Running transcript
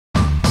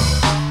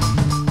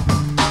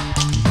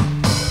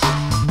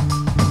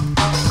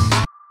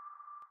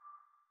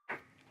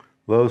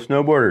Hello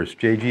snowboarders,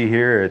 JG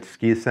here at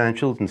Ski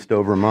Essentials in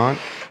Stowe, Vermont.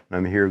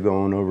 I'm here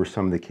going over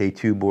some of the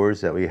K2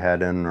 boards that we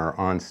had in our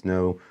On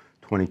Snow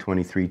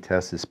 2023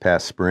 test this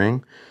past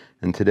spring.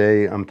 And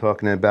today I'm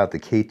talking about the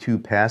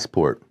K2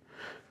 Passport.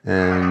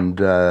 And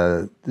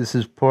this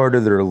is part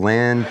of their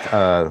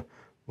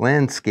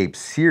landscape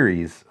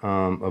series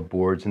of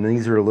boards. And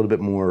these are a little bit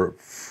more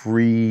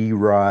free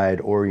ride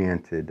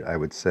oriented, I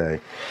would say.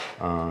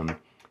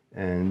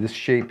 And this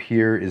shape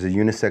here is a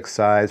unisex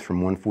size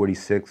from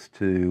 146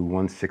 to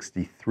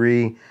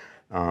 163.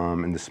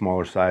 And the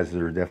smaller sizes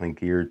are definitely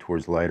geared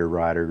towards lighter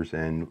riders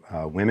and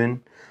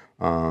women.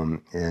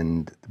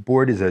 And the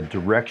board is a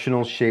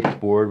directional shaped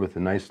board with a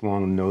nice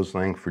long nose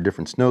length for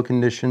different snow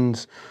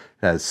conditions.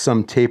 It has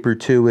some taper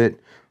to it.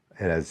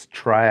 It has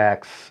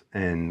triax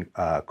and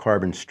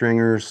carbon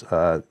stringers,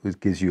 which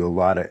gives you a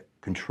lot of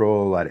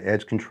control, a lot of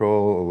edge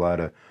control, a lot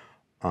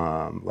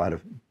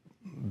of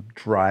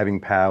driving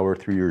power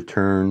through your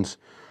turns.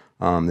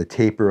 The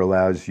taper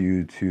allows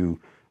you to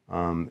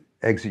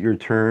exit your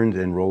turns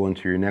and roll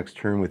into your next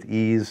turn with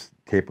ease.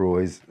 Taper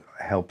always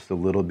helps a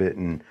little bit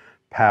in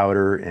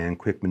powder and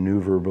quick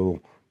maneuverable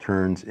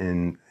turns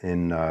in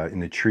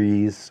the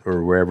trees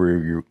or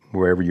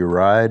wherever you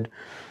ride.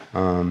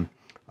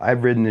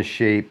 I've ridden this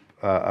shape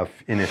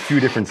in a few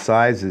different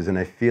sizes, and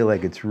I feel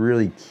like it's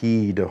really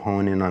key to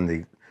hone in on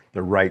the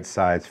right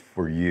size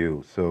for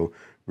you. So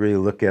really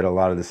look at a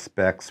lot of the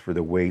specs for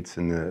the weights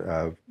and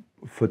the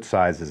foot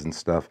sizes and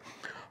stuff.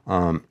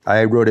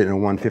 I rode it in a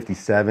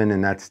 157,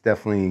 and that's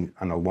definitely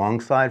on the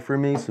long side for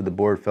me, so the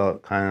board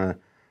felt kind of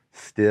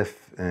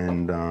stiff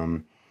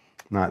and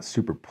not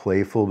super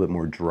playful, but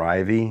more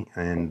drivey,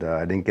 and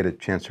I didn't get a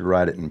chance to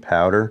ride it in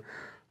powder.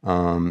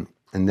 And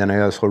then I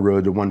also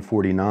rode the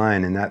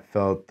 149, and that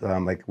felt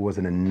like it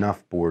wasn't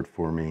enough board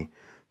for me.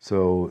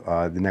 So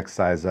the next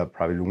size up,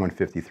 probably the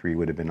 153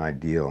 would have been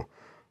ideal.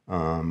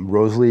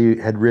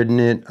 Rosalie had ridden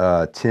it.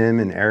 Tim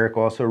and Eric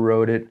also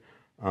rode it.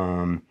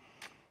 I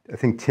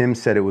think Tim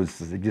said it was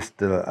just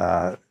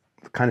kind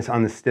of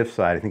on the stiff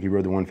side. I think he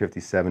rode the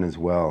 157 as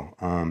well.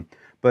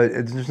 But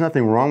there's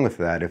nothing wrong with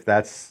that.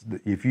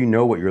 If you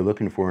know what you're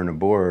looking for in a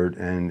board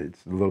and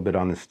it's a little bit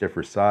on the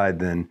stiffer side,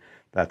 then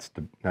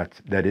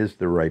that is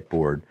the right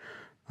board.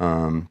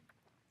 I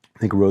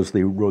think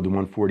Rosalie rode the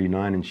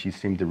 149 and she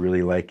seemed to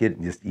really like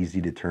it. Just easy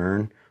to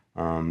turn.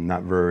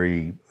 Not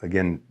very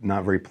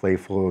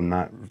playful,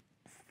 not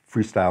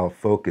freestyle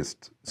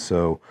focused.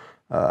 So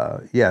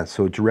yeah,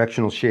 so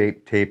directional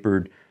shape,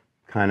 tapered,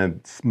 kind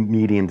of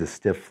medium to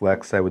stiff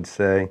flex, I would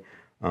say.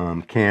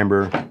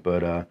 Camber,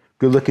 but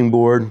good looking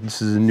board.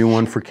 This is a new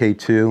one for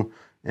K2,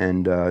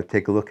 and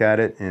take a look at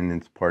it, and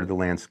it's part of the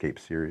landscape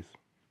series.